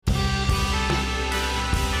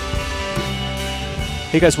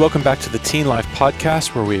Hey guys, welcome back to the Teen Life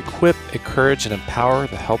Podcast, where we equip, encourage, and empower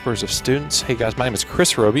the helpers of students. Hey guys, my name is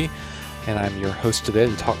Chris Roby, and I'm your host today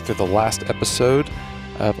to talk through the last episode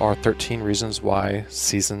of our 13 Reasons Why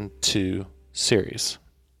Season 2 series.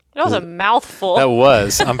 That was a mouthful. That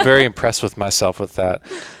was. I'm very impressed with myself with that.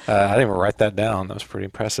 I didn't even write that down. That was pretty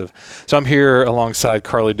impressive. So I'm here alongside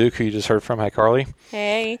Carly Duke, who you just heard from. Hi, Carly.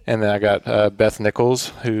 Hey. And then I got Beth Nichols,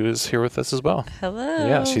 who is here with us as well. Hello.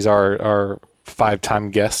 Yeah, she's our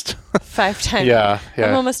five-time guest. 5 times. Yeah.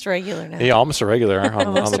 I'm almost a regular now. Yeah, almost a regular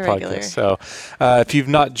on the podcast. So if you've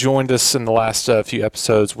not joined us in the last few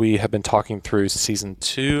episodes, we have been talking through Season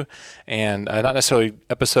 2, and not necessarily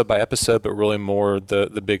episode by episode, but really more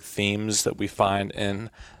the big themes that we find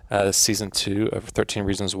in Season 2 of 13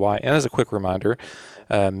 Reasons Why. And as a quick reminder,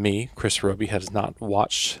 me, Chris Roby, has not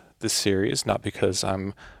watched this series, not because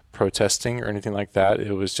I'm protesting or anything like that.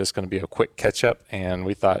 It was just going to be a quick catch-up, and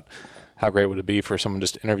we thought, how great would it be for someone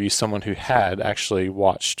just to interview someone who had actually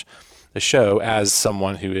watched the show as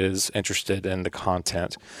someone who is interested in the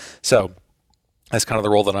content. So that's kind of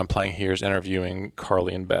the role that I'm playing here, is interviewing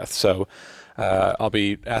Carly and Beth. So I'll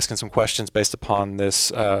be asking some questions based upon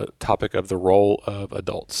this topic of the role of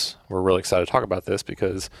adults. We're really excited to talk about this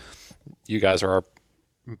because you guys are our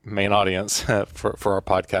main audience for our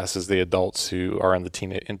podcast, is the adults who are in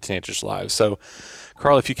teenagers' lives. So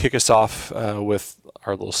Carly, if you kick us off with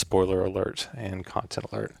our little spoiler alert and content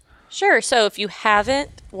alert. Sure. So if you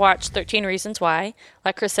haven't watched 13 Reasons Why,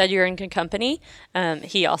 like Chris said, you're in good company.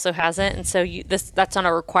 He also hasn't. And so that's not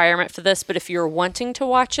a requirement for this. But if you're wanting to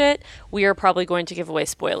watch it, we are probably going to give away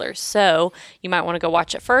spoilers. So you might want to go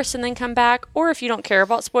watch it first and then come back. Or if you don't care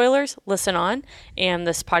about spoilers, listen on. And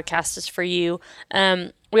this podcast is for you.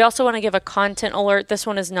 We also want to give a content alert. This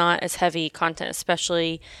one is not as heavy content,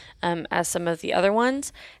 especially as some of the other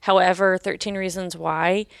ones. However, 13 Reasons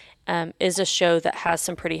Why is a show that has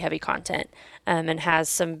some pretty heavy content and has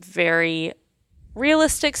some very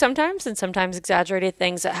realistic sometimes and sometimes exaggerated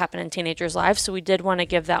things that happen in teenagers' lives. So we did want to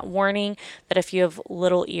give that warning that if you have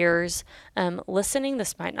little ears listening,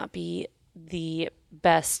 this might not be the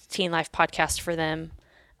best teen life podcast for them.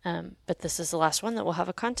 But this is the last one that will have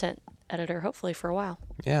a content editor, hopefully, for a while.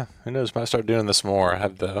 Yeah, who knows? Might start doing this more.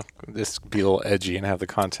 Have this be a little edgy and have the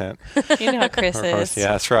content. You know how Chris is.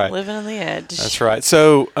 Yeah, that's right. Living on the edge. That's right.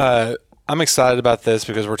 So I'm excited about this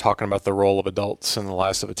because we're talking about the role of adults in the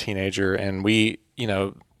lives of a teenager, and we,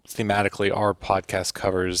 thematically, our podcast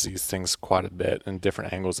covers these things quite a bit in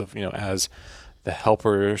different angles of, as the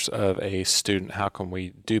helpers of a student, how can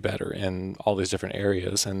we do better in all these different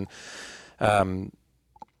areas? And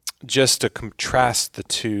just to contrast the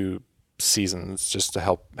two seasons, just to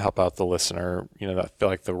help out the listener, I feel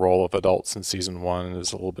like the role of adults in Season 1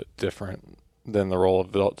 is a little bit different than the role of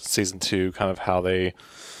adults in Season 2, kind of how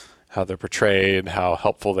they're portrayed, how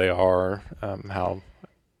helpful they are, how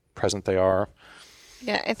present they are.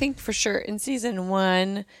 Yeah, I think for sure in Season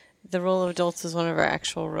 1, the role of adults was one of our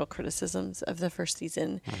actual real criticisms of the first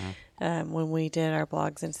season. Mm-hmm. When we did our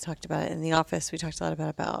blogs and talked about it in the office, we talked a lot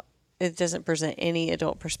about it doesn't present any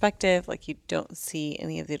adult perspective. Like, you don't see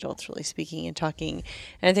any of the adults really speaking and talking.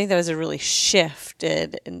 And I think that was really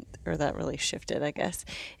shifted, I guess,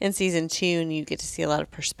 in Season 2. And you get to see a lot of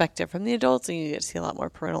perspective from the adults, and you get to see a lot more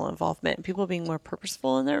parental involvement and people being more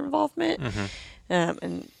purposeful in their involvement. Mm-hmm.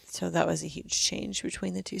 And so that was a huge change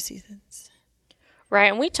between the two seasons. Right.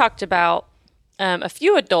 And we talked about a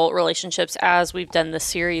few adult relationships as we've done this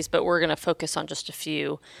series, but we're going to focus on just a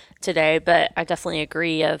few today. But I definitely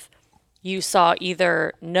agree you saw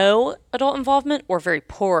either no adult involvement or very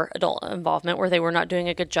poor adult involvement, where they were not doing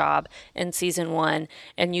a good job in Season 1,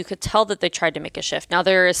 and you could tell that they tried to make a shift. Now,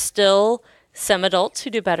 there is still some adults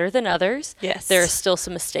who do better than others. Yes. There are still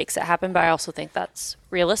some mistakes that happen, but I also think that's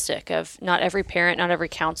realistic. Of not every parent, not every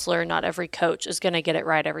counselor, not every coach is going to get it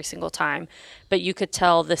right every single time. But you could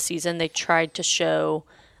tell this season they tried to show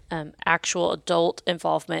actual adult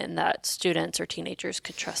involvement, and that students or teenagers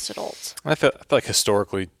could trust adults. I feel like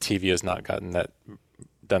historically TV has not done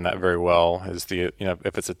that very well. Is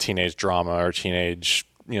if it's a teenage drama or teenage,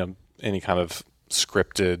 any kind of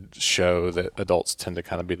scripted show, that adults tend to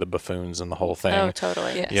kind of be the buffoons in the whole thing. Oh,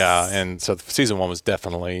 totally. Yes. Yeah, and so Season 1 was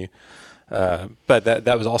definitely, but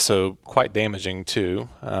that was also quite damaging too,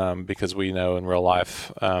 because we know in real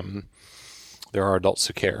life there are adults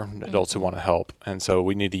who care, adults who want to help. And so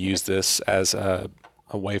we need to use this as a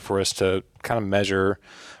way for us to kind of measure, or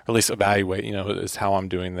at least evaluate, is how I'm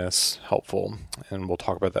doing this helpful? And we'll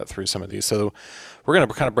talk about that through some of these. So we're going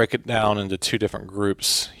to kind of break it down into two different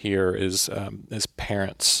groups here, is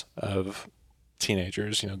parents of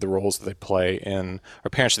teenagers, the roles that they play or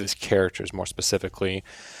parents of these characters more specifically,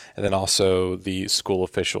 and then also the school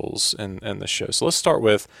officials in the show. So let's start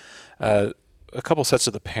with a couple sets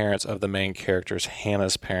of the parents of the main characters,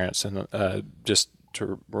 Hannah's parents. And just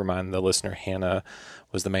to remind the listener, Hannah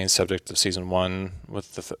was the main subject of season 1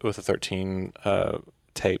 with the 13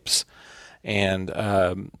 tapes. And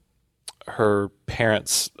her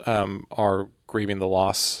parents are grieving the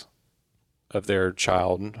loss of their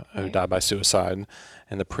child who died by suicide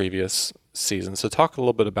in the previous season. So talk a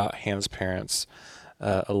little bit about Hannah's parents,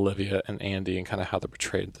 Olivia and Andy, and kind of how they're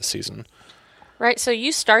portrayed this season. Right. So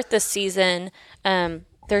you start this season,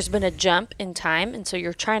 there's been a jump in time, and so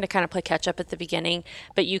you're trying to kind of play catch up at the beginning,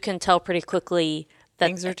 but you can tell pretty quickly that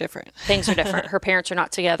things are different. Things are different. Her parents are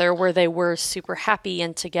not together where they were super happy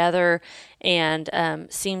and together and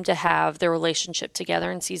seem to have their relationship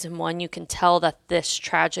together in season 1. You can tell that this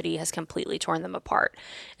tragedy has completely torn them apart.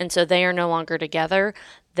 And so they are no longer together.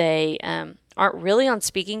 They aren't really on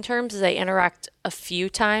speaking terms. They interact a few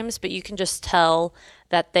times, but you can just tell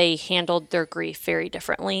that they handled their grief very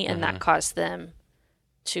differently, and that caused them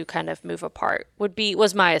to kind of move apart.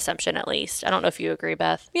 Was my assumption, at least. I don't know if you agree,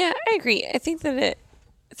 Beth. Yeah, I agree. I think that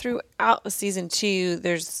throughout season 2,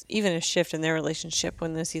 there's even a shift in their relationship.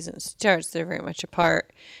 When the season starts, they're very much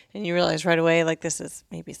apart, and you realize right away, like, this is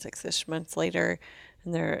maybe 6-ish months later,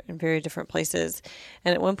 and they're in very different places.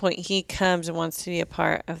 And at one point, he comes and wants to be a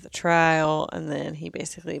part of the trial, and then he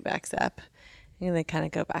basically backs up, and they kind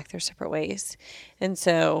of go back their separate ways. And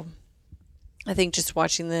so I think just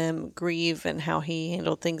watching them grieve and how he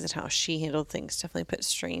handled things and how she handled things definitely put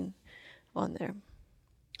strain on them.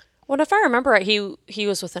 Well, if I remember right, he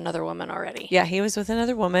was with another woman already. Yeah, he was with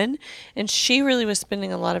another woman, and she really was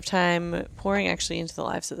spending a lot of time pouring actually into the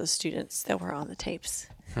lives of the students that were on the tapes.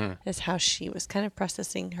 Is how she was kind of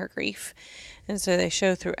processing her grief. And so they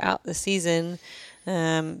show throughout the season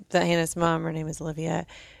that Hannah's mom, her name is Olivia,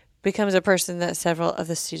 becomes a person that several of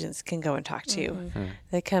the students can go and talk to.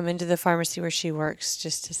 They come into the pharmacy where she works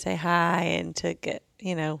just to say hi and to get,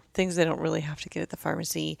 things they don't really have to get at the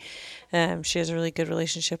pharmacy. She has a really good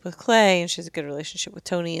relationship with Clay, and she has a good relationship with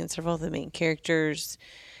Tony and several of the main characters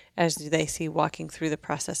as they see walking through the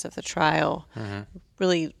process of the trial.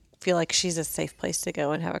 Really feel like she's a safe place to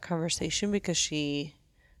go and have a conversation because she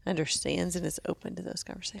understands and is open to those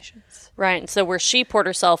conversations. Right. And so where she poured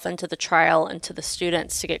herself into the trial and to the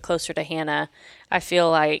students to get closer to Hannah, I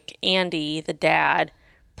feel like Andy, the dad,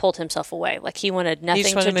 pulled himself away. Like he wanted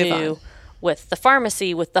nothing to do with the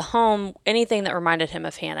pharmacy, with the home, anything that reminded him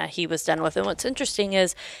of Hannah, he was done with. And what's interesting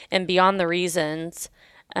is, and Beyond the Reasons,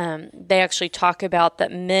 they actually talk about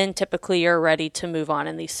that men typically are ready to move on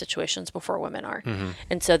in these situations before women are.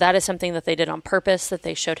 And so that is something that they did on purpose, that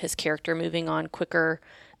they showed his character moving on quicker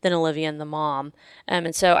than Olivia and the mom.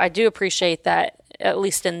 And so I do appreciate that, at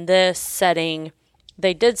least in this setting,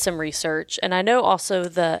 they did some research. And I know also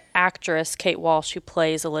the actress, Kate Walsh, who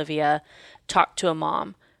plays Olivia, talked to a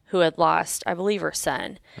mom who had lost, I believe, her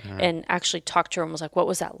son, and actually talked to her and was like, what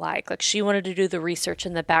was that like? Like, she wanted to do the research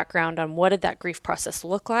in the background on what did that grief process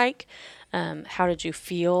look like? How did you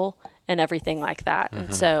feel? And everything like that.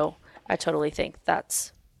 And so I totally think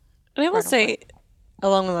that's... And I will say,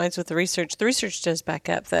 along the lines with the research does back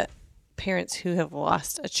up that parents who have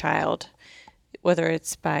lost a child, whether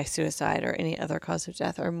it's by suicide or any other cause of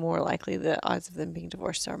death, are more likely, the odds of them being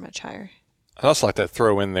divorced are much higher. I'd also like to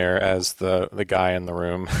throw in there as the guy in the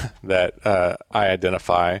room that I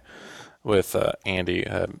identify with Andy,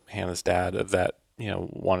 Hannah's dad, of that,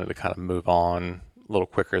 wanted to kind of move on a little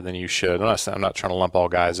quicker than you should. I'm not trying to lump all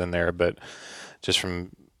guys in there, but just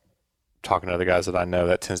from talking to other guys that I know,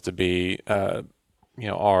 that tends to be,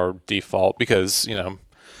 our default, because,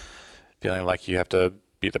 feeling like you have to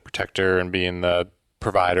be the protector and being the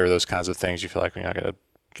provider, those kinds of things. You feel like, I got to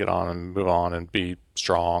get on and move on and be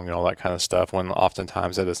strong and all that kind of stuff, when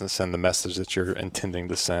oftentimes that doesn't send the message that you're intending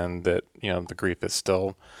to send, that, the grief is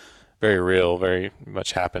still very real, very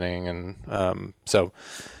much happening. And so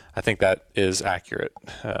I think that is accurate,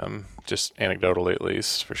 just anecdotally at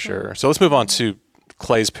least, for sure. So let's move on to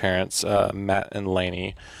Clay's parents, Matt and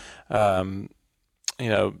Lainey. Clay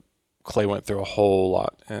went through a whole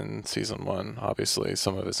lot in season 1, obviously,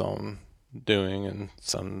 some of his own doing and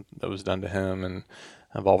some that was done to him, and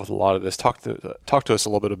involved with a lot of this. Talk to us a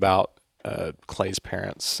little bit about Clay's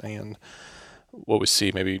parents and what we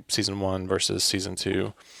see maybe season 1 versus season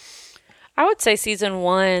 2. I would say season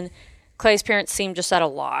 1, Clay's parents seemed just at a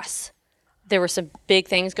loss. There were some big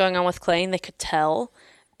things going on with Clay, and they could tell,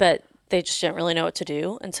 but they just didn't really know what to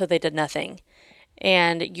do, and so they did nothing.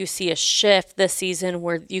 And you see a shift this season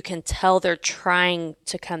where you can tell they're trying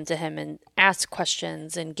to come to him and ask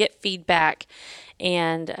questions and get feedback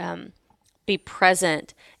and be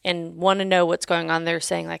present and want to know what's going on. They're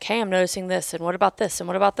saying like, hey, I'm noticing this, and what about this, and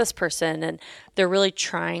what about this person? And they're really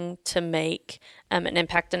trying to make an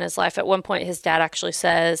impact in his life. At one point, his dad actually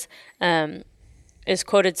says, is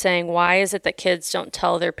quoted saying, why is it that kids don't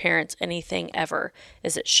tell their parents anything ever?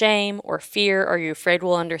 Is it shame or fear? Are you afraid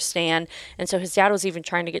we'll understand? And so his dad was even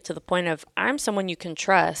trying to get to the point of, I'm someone you can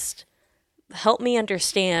trust. Help me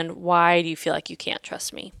understand, why do you feel like you can't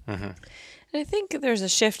trust me? And I think there's a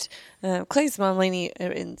shift. Clay's mom, Lainey,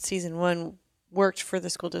 in season 1, worked for the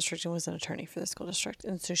school district and was an attorney for the school district.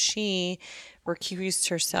 And so she recused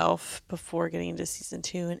herself before getting into season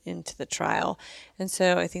 2 and into the trial. And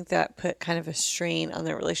so I think that put kind of a strain on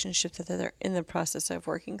their relationship that they're in the process of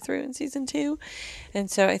working through in season 2. And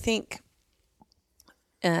so I think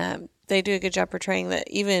they do a good job portraying that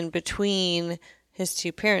even between his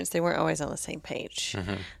two parents, they weren't always on the same page.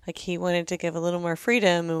 Like, he wanted to give a little more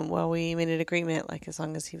freedom, and while we made an agreement, like, as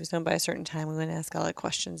long as he was done by a certain time, we wouldn't ask all the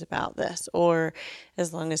questions about this, or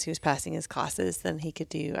as long as he was passing his classes, then he could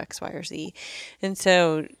do X, Y, or Z. And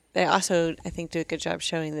so they also, I think, do a good job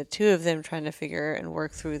showing the two of them trying to figure and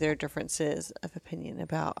work through their differences of opinion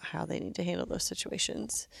about how they need to handle those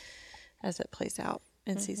situations as it plays out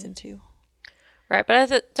in season 2. Right, but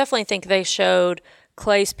I definitely think they showed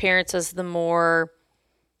Clay's parents as the more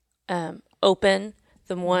open,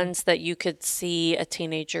 the ones that you could see a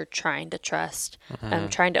teenager trying to trust,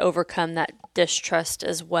 trying to overcome that distrust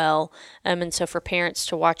as well. And so for parents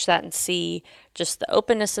to watch that and see just the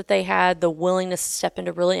openness that they had, the willingness to step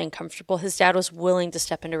into really uncomfortable. His dad was willing to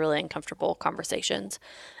step into really uncomfortable conversations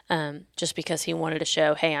just because he wanted to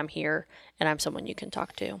show, hey, I'm here and I'm someone you can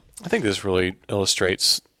talk to. I think this really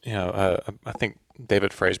illustrates, I think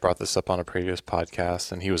David Fraze brought this up on a previous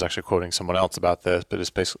podcast, and he was actually quoting someone else about this, but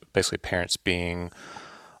it's basically parents being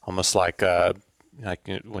almost like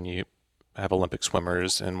when you have Olympic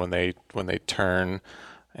swimmers, and when they turn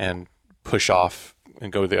and push off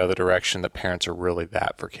and go the other direction, the parents are really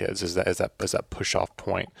that for kids, is that push off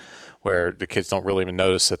point where the kids don't really even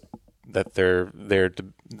notice that they're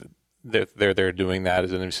doing that. It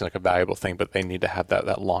doesn't seem like a valuable thing, but they need to have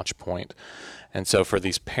that launch point. And so for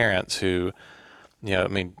these parents who,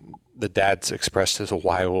 the dad's expressed as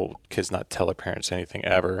why will kids not tell their parents anything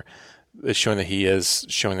ever, is showing that he is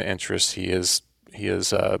showing the interest. He is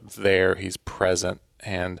there. He's present.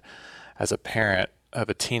 And as a parent of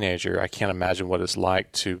a teenager, I can't imagine what it's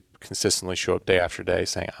like to consistently show up day after day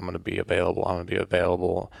saying, I'm going to be available. I'm going to be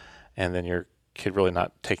available. And then your kid really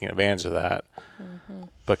not taking advantage of that.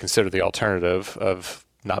 But consider the alternative of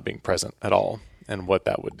not being present at all and what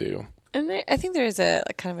that would do. And I think there is a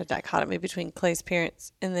kind of a dichotomy between Clay's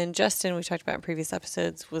parents and then Justin, we talked about in previous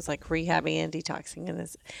episodes, was like rehabbing and detoxing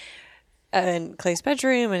in Clay's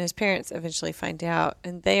bedroom, and his parents eventually find out.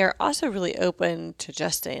 And they are also really open to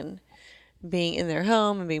Justin being in their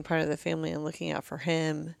home and being part of the family and looking out for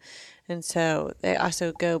him. And so they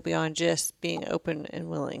also go beyond just being open and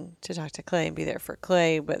willing to talk to Clay and be there for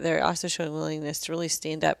Clay, but they're also showing willingness to really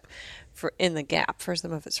stand up in the gap for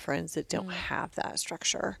some of his friends that don't have that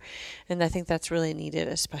structure. And I think that's really needed,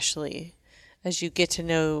 especially as you get to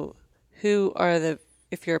know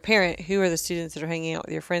if you're a parent, who are the students that are hanging out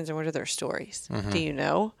with your friends and what are their stories? Do you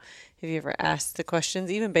know? Have you ever asked the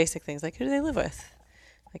questions, even basic things like who do they live with?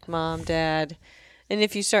 Like mom, dad. And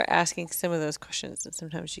if you start asking some of those questions, then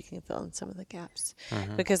sometimes you can fill in some of the gaps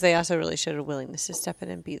because they also really showed a willingness to step in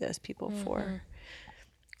and be those people for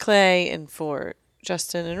Clay and for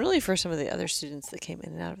Justin, and really for some of the other students that came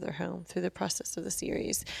in and out of their home through the process of the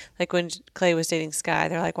series. Like when Clay was dating Sky,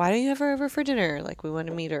 they're like, why don't you have her over for dinner? Like, we want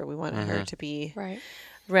to meet her. We wanted her to be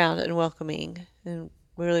round and welcoming. And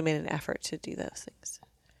we really made an effort to do those things.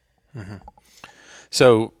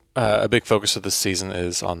 So a big focus of this season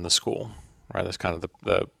is on the school, right? That's kind of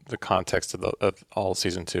the context of all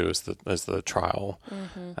season 2 is the trial.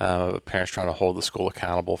 Parents trying to hold the school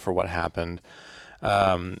accountable for what happened.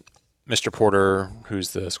 Mr. Porter, who's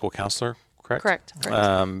the school counselor, correct? Correct.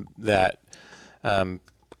 That can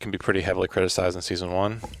be pretty heavily criticized in season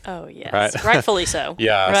 1. Oh, yes. Right? Rightfully so.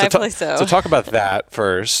 Yeah. Rightfully so. So talk about that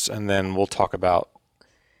first, and then we'll talk about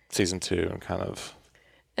season 2 and kind of...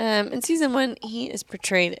 In season 1, he is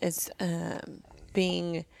portrayed as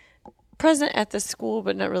being present at the school,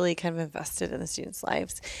 but not really kind of invested in the students'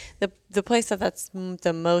 lives. The place that's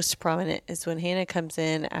the most prominent is when Hannah comes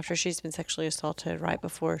in after she's been sexually assaulted right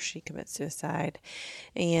before she commits suicide.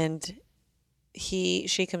 And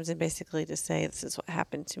she comes in basically to say, this is what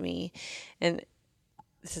happened to me. And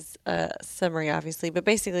this is a summary, obviously, but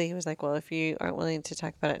basically he was like, well, if you aren't willing to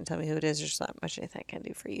talk about it and tell me who it is, there's not much anything I can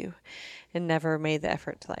do for you. And never made the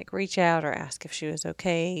effort to like reach out or ask if she was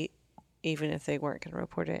okay, even if they weren't going to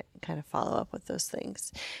report it, and kind of follow up with those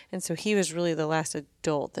things. And so he was really the last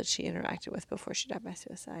adult that she interacted with before she died by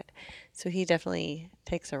suicide. So he definitely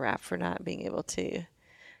takes a rap for not being able to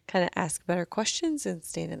kind of ask better questions and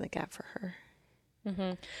stand in the gap for her.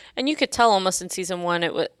 Mm-hmm. And you could tell almost in season 1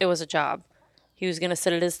 it was a job. He was going to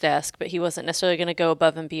sit at his desk, but he wasn't necessarily going to go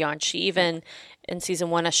above and beyond. She even, in season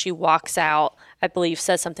 1, as she walks out, I believe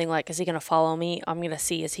says something like, is he going to follow me? I'm going to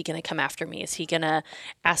see, is he going to come after me? Is he going to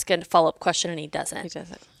ask a follow-up question? And he doesn't. He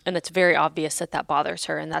doesn't. And it's very obvious that bothers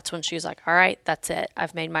her. And that's when she was like, all right, that's it.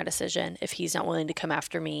 I've made my decision. If he's not willing to come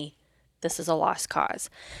after me, this is a lost cause.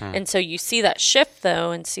 And so you see that shift,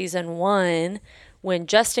 though, in season 1, when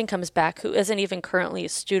Justin comes back, who isn't even currently a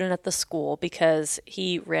student at the school because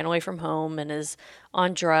he ran away from home and is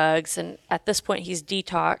on drugs. And at this point, he's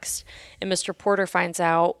detoxed. And Mr. Porter finds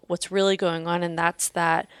out what's really going on. And that's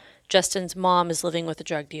that Justin's mom is living with a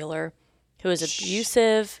drug dealer who is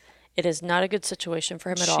abusive. It is not a good situation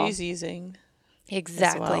for him at all. She's using.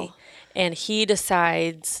 Exactly. Well. And he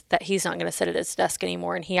decides that he's not going to sit at his desk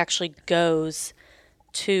anymore. And he actually goes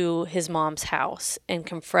to his mom's house and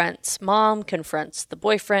confronts the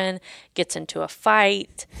boyfriend, gets into a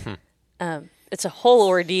fight. It's a whole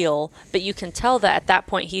ordeal, but you can tell that at that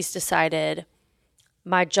point he's decided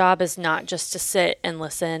my job is not just to sit and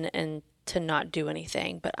listen and to not do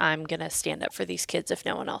anything, but I'm going to stand up for these kids if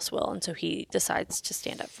no one else will. And so he decides to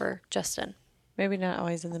stand up for Justin. Maybe not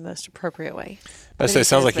always in the most appropriate way. But it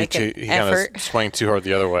sounds like he kind of swung too hard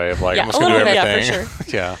the other way of like, I'm just going to do everything. Yeah, for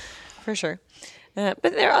sure. Yeah. For sure. But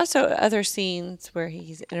there are also other scenes where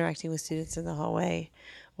he's interacting with students in the hallway,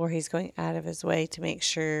 or he's going out of his way to make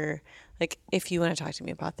sure, like, if you want to talk to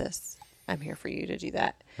me about this, I'm here for you to do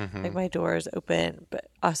that. Mm-hmm. Like, my door is open, but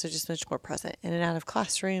also just much more present in and out of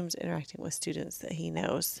classrooms, interacting with students that he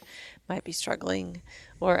knows might be struggling,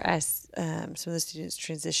 or as some of the students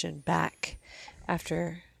transition back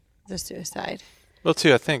after the suicide. Well,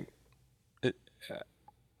 too, I think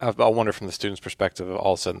I wonder from the student's perspective,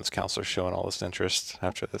 all of a sudden this counselor's showing all this interest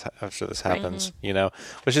after this happens,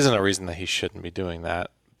 which isn't a reason that he shouldn't be doing that.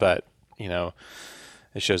 But, it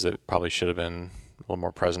shows that it probably should have been a little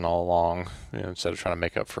more present all along, instead of trying to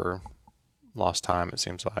make up for lost time, it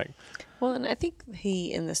seems like. Well, and I think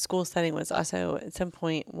he, in the school setting, was also at some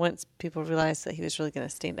point, once people realized that he was really going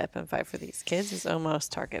to stand up and fight for these kids, was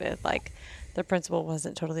almost targeted. Like, the principal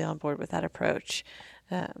wasn't totally on board with that approach.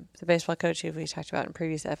 The baseball coach, who we talked about in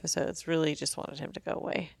previous episodes, really just wanted him to go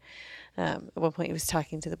away. At one point, he was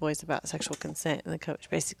talking to the boys about sexual consent, and the coach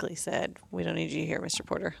basically said, "We don't need you here, Mr.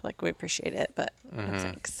 Porter. Like, we appreciate it, but no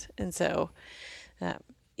thanks." And so,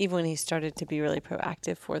 even when he started to be really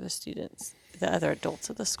proactive for the students, the other adults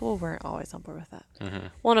at the school weren't always on board with that. Mm-hmm.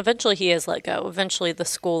 Well, and eventually he is let go. Eventually, the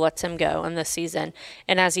school lets him go in this season.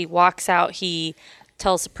 And as he walks out, he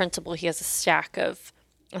tells the principal he has a stack of,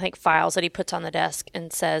 I think, files that he puts on the desk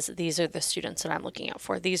and says, these are the students that I'm looking out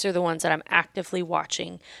for. These are the ones that I'm actively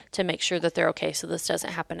watching to make sure that they're okay so this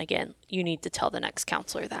doesn't happen again. You need to tell the next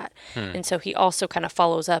counselor that. And so he also kind of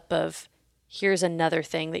follows up of, here's another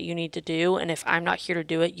thing that you need to do. And if I'm not here to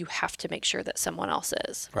do it, you have to make sure that someone else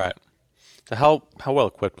is. Right. So how well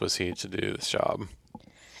equipped was he to do this job?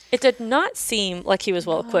 It did not seem like he was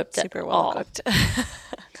well equipped at all. Equipped.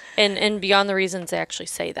 and beyond the reasons they actually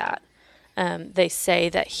say that. They say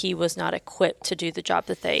that he was not equipped to do the job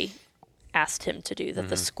that they asked him to do, that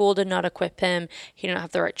the school did not equip him. He didn't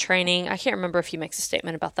have the right training. I can't remember if he makes a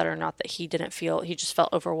statement about that or not, that he just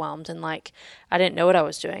felt overwhelmed and like, I didn't know what I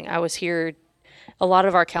was doing. I was here. A lot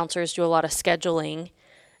of our counselors do a lot of scheduling.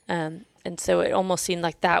 And so it almost seemed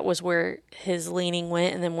like that was where his leaning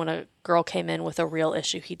went. And then when a girl came in with a real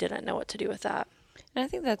issue, he didn't know what to do with that. And I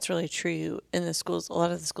think that's really true in the schools, a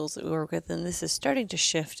lot of the schools that we work with, and this is starting to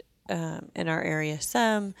shift in our area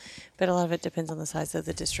some, but a lot of it depends on the size of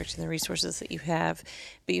the district and the resources that you have.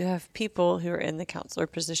 But you have people who are in the counselor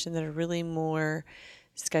position that are really more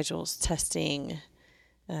schedules, testing,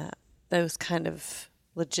 those kind of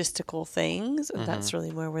logistical things. And that's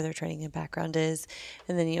really more where their training and background is.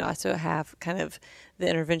 And then you also have kind of the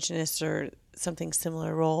interventionist or something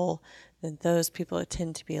similar role. Then those people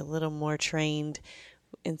tend to be a little more trained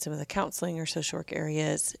in some of the counseling or social work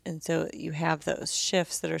areas. And so you have those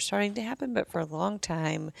shifts that are starting to happen. But for a long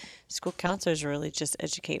time, school counselors are really just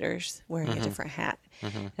educators wearing a different hat.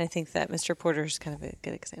 And I think that Mr. Porter is kind of a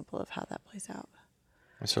good example of how that plays out.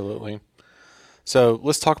 Absolutely. So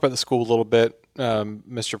let's talk about the school a little bit.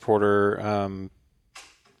 Mr. Porter,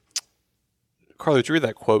 Carly, would you read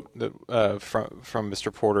that quote that, from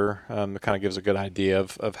Mr. Porter that kind of gives a good idea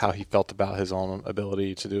of how he felt about his own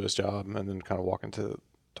ability to do his job, and then kind of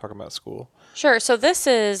talking about school? Sure. So this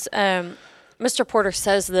is Mr. Porter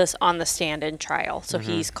says this on the stand in trial. So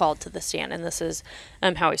he's called to the stand, and this is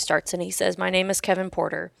how he starts. And he says, "My name is Kevin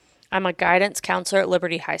Porter. I'm a guidance counselor at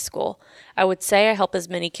Liberty High School. I would say I help as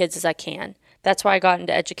many kids as I can. That's why I got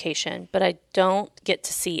into education, but I don't get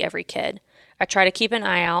to see every kid. I try to keep an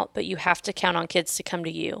eye out, but you have to count on kids to come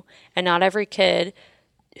to you. And not every kid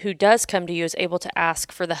who does come to you is able to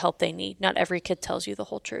ask for the help they need. Not every kid tells you the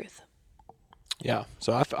whole truth." Yeah,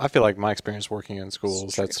 so I feel like my experience working in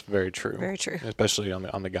schools, that's very true. Very true. Especially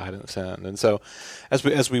on the guidance end. And so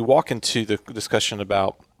as we walk into the discussion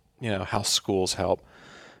about, how schools help,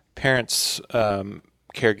 parents,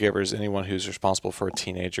 caregivers, anyone who's responsible for a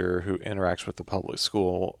teenager who interacts with the public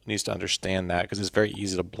school needs to understand that, because it's very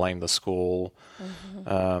easy to blame the school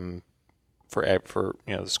for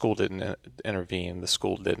the school didn't intervene, the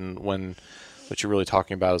school didn't, when what you're really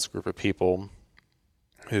talking about is a group of people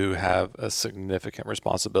who have a significant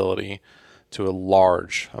responsibility to a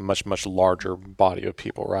much, much larger body of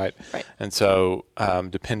people, right? Right. And so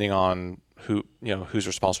depending on who's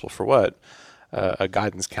responsible for what, a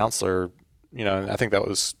guidance counselor, and I think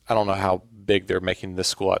I don't know how big they're making this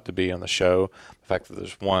school out to be on the show. The fact that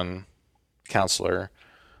there's one counselor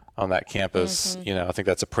on that campus, I think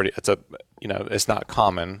it's not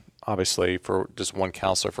common, obviously, for just one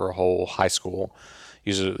counselor for a whole high school.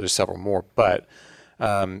 Usually there's several more, but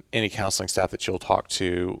any counseling staff that you'll talk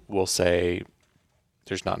to will say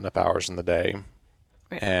there's not enough hours in the day,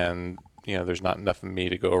 right. and there's not enough of me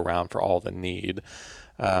to go around for all the need.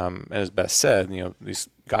 And as Beth said, these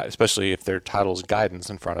guys, especially if their title is guidance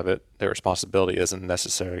in front of it, their responsibility isn't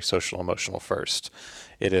necessarily social emotional first.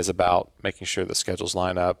 It is about making sure the schedules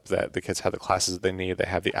line up, that the kids have the classes they need, they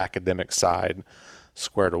have the academic side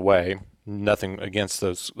squared away. Nothing against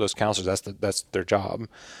those counselors. That's their job.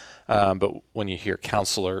 But when you hear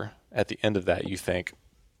counselor at the end of that, you think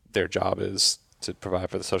their job is to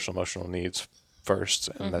provide for the social emotional needs first,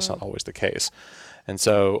 and that's not always the case. And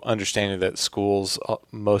so understanding that schools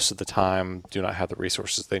most of the time do not have the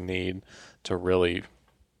resources they need to really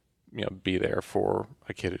be there for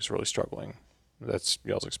a kid who's really struggling. That's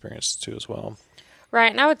y'all's experience too as well.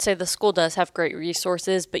 Right, and I would say the school does have great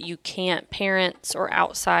resources, but parents or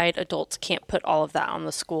outside adults can't put all of that on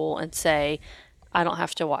the school and say, I don't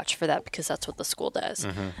have to watch for that because that's what the school does.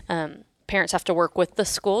 Parents have to work with the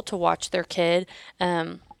school to watch their kid.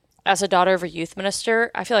 As a daughter of a youth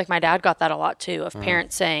minister, I feel like my dad got that a lot too, of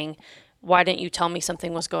parents saying, why didn't you tell me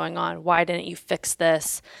something was going on? Why didn't you fix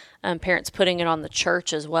this? Parents putting it on the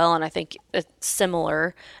church as well. And I think it's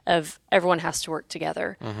similar of everyone has to work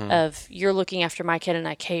together, of you're looking after my kid and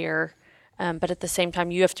I care. But at the same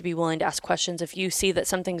time, you have to be willing to ask questions. If you see that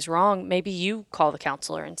something's wrong, maybe you call the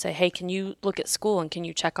counselor and say, hey, can you look at school and can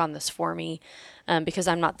you check on this for me? Because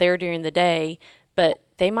I'm not there during the day, but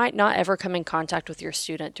they might not ever come in contact with your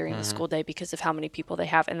student during the school day because of how many people they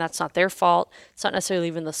have. And that's not their fault. It's not necessarily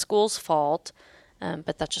even the school's fault,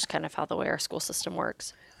 but that's just kind of how the way our school system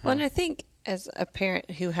works. Well, and I think as a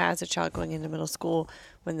parent who has a child going into middle school,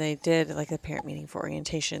 when they did like a parent meeting for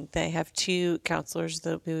orientation, they have two counselors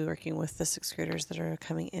that will be working with the sixth graders that are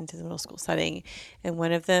coming into the middle school setting. And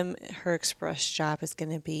one of them, her express job is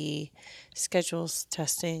going to be schedules,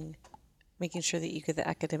 testing, making sure that you get the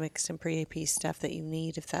academics and pre-AP stuff that you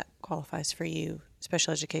need if that qualifies for you,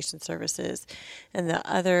 special education services. And the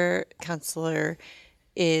other counselor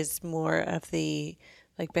is more of the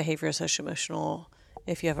like behavioral, social, emotional,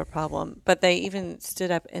 if you have a problem. But they even stood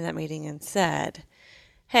up in that meeting and said,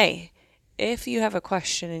 hey, if you have a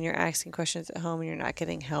question and you're asking questions at home and you're not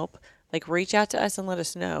getting help, like reach out to us and let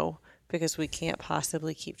us know, because we can't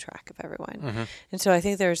possibly keep track of everyone. And so I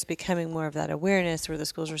think there's becoming more of that awareness where the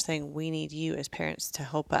schools are saying, we need you as parents to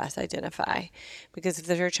help us identify. Because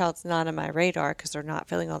if your child's not on my radar because they're not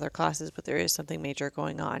filling all their classes, but there is something major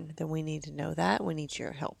going on, then we need to know that. We need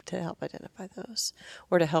your help to help identify those,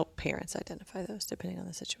 or to help parents identify those, depending on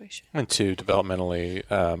the situation. And two, developmentally,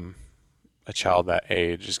 a child that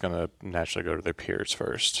age is going to naturally go to their peers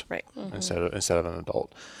first, right? Instead of an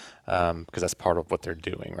adult. Because that's part of what they're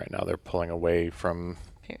doing right now. They're pulling away from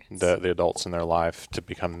the adults in their life to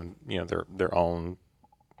become, their own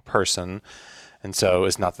person. And so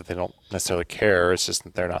it's not that they don't necessarily care. It's just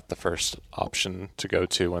that they're not the first option to go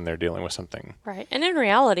to when they're dealing with something. Right. And in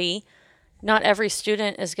reality, not every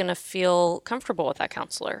student is going to feel comfortable with that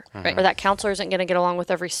counselor, right? Or that counselor isn't going to get along with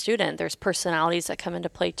every student. There's personalities that come into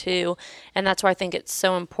play too. And that's why I think it's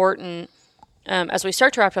so important as we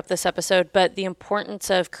start to wrap up this episode, but the importance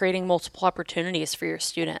of creating multiple opportunities for your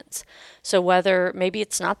students. So whether maybe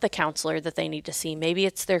it's not the counselor that they need to see, maybe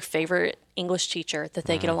it's their favorite English teacher that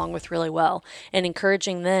they get along with really well, and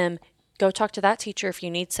encouraging them, go talk to that teacher if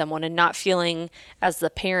you need someone, and not feeling as the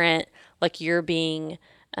parent like you're being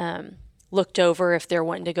looked over if they're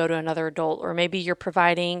wanting to go to another adult. Or maybe you're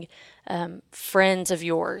providing friends of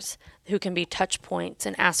yours who can be touch points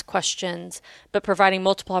and ask questions, but providing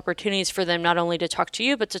multiple opportunities for them not only to talk to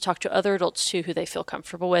you, but to talk to other adults too who they feel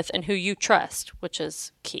comfortable with and who you trust, which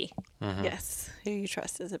is key. Yes, who you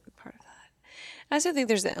trust is a big part of that. I also think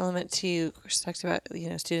there's an element to, we talked about,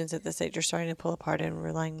 students at this age are starting to pull apart and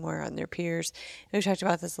relying more on their peers. And we've talked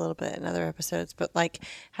about this a little bit in other episodes, but like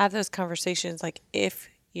have those conversations. Like if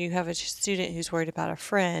you have a student who's worried about a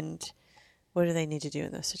friend, what do they need to do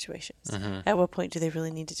in those situations? At what point do they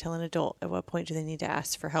really need to tell an adult? At what point do they need to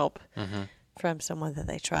ask for help from someone that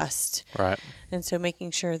they trust? Right. And so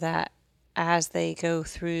making sure that as they go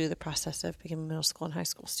through the process of becoming middle school and high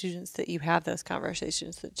school students, that you have those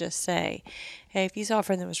conversations that just say, hey, if you saw a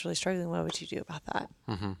friend that was really struggling, what would you do about that?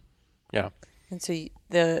 Yeah. And so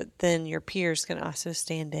then your peers can also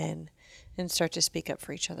stand in and start to speak up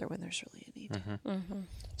for each other when there's really a need.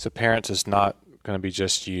 So parents is not going to be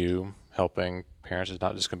just you helping. Parents is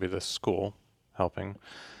not just going to be the school helping.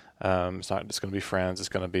 It's not just going to be friends. It's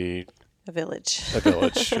going to be a village.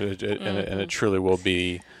 And it truly will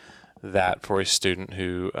be that for a student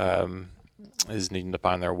who is needing to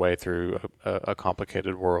find their way through a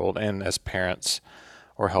complicated world. And as parents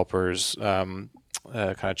or helpers, kind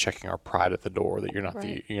of checking our pride at the door that you're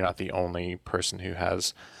not the only person who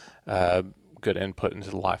has good input into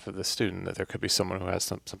the life of the student, that there could be someone who has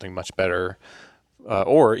something much better,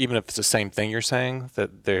 or even if it's the same thing you're saying,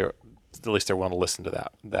 that they're at least they're willing to listen to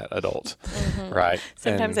that adult, right?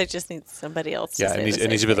 Sometimes they just need somebody else to say it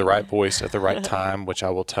needs to be the right voice at the right time, which I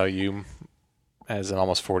will tell you, as an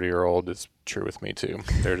almost 40-year-old, it's true with me too.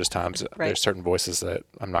 There are just times, there's certain voices that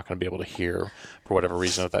I'm not going to be able to hear for whatever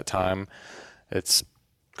reason at that time. It's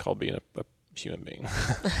called being a human being,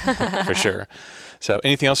 for sure. So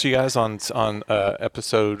anything else, you guys, on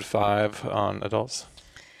episode 5 on adults?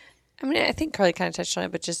 I mean, I think Carly kind of touched on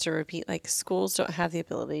it, but just to repeat, like schools don't have the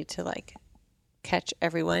ability to like catch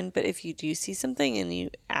everyone. But if you do see something and you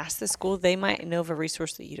ask the school, they might know of a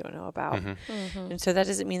resource that you don't know about. And so that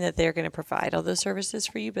doesn't mean that they're going to provide all those services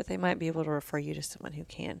for you, but they might be able to refer you to someone who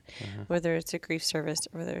can, whether it's a grief service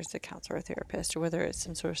or whether it's a counselor or therapist or whether it's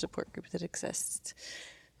some sort of support group that exists.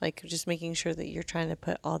 Like just making sure that you're trying to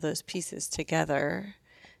put all those pieces together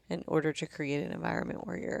in order to create an environment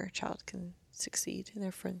where your child can succeed and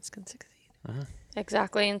their friends can succeed.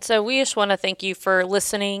 Exactly. And so we just want to thank you for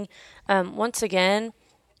listening. Once again,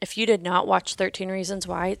 if you did not watch 13 Reasons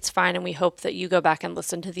Why, it's fine. And we hope that you go back and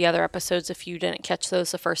listen to the other episodes if you didn't catch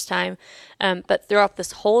those the first time. But throughout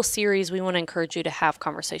this whole series, we want to encourage you to have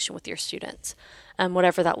conversation with your students,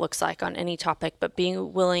 whatever that looks like on any topic, but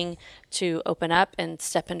being willing to open up and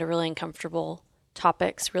step into really uncomfortable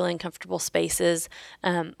topics, really uncomfortable spaces.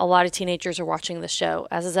 A lot of teenagers are watching the show,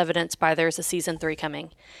 as is evidenced by there's a season 3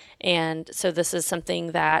 coming. And so this is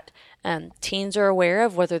something that teens are aware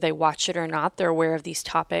of, whether they watch it or not. They're aware of these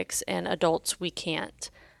topics, and adults, we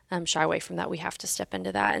can't shy away from that. We have to step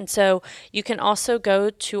into that. And so you can also go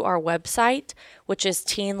to our website, which is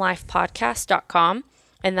teenlifepodcast.com.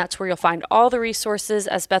 And that's where you'll find all the resources.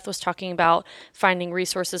 As Beth was talking about, finding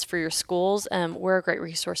resources for your schools. We're a great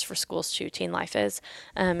resource for schools too, Teen Life is.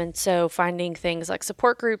 And so finding things like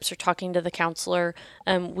support groups or talking to the counselor,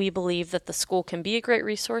 we believe that the school can be a great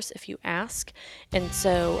resource if you ask. And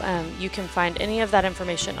so you can find any of that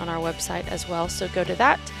information on our website as well. So go to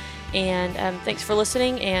that. And thanks for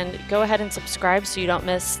listening, and go ahead and subscribe so you don't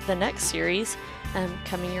miss the next series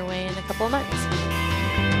coming your way in a couple of months.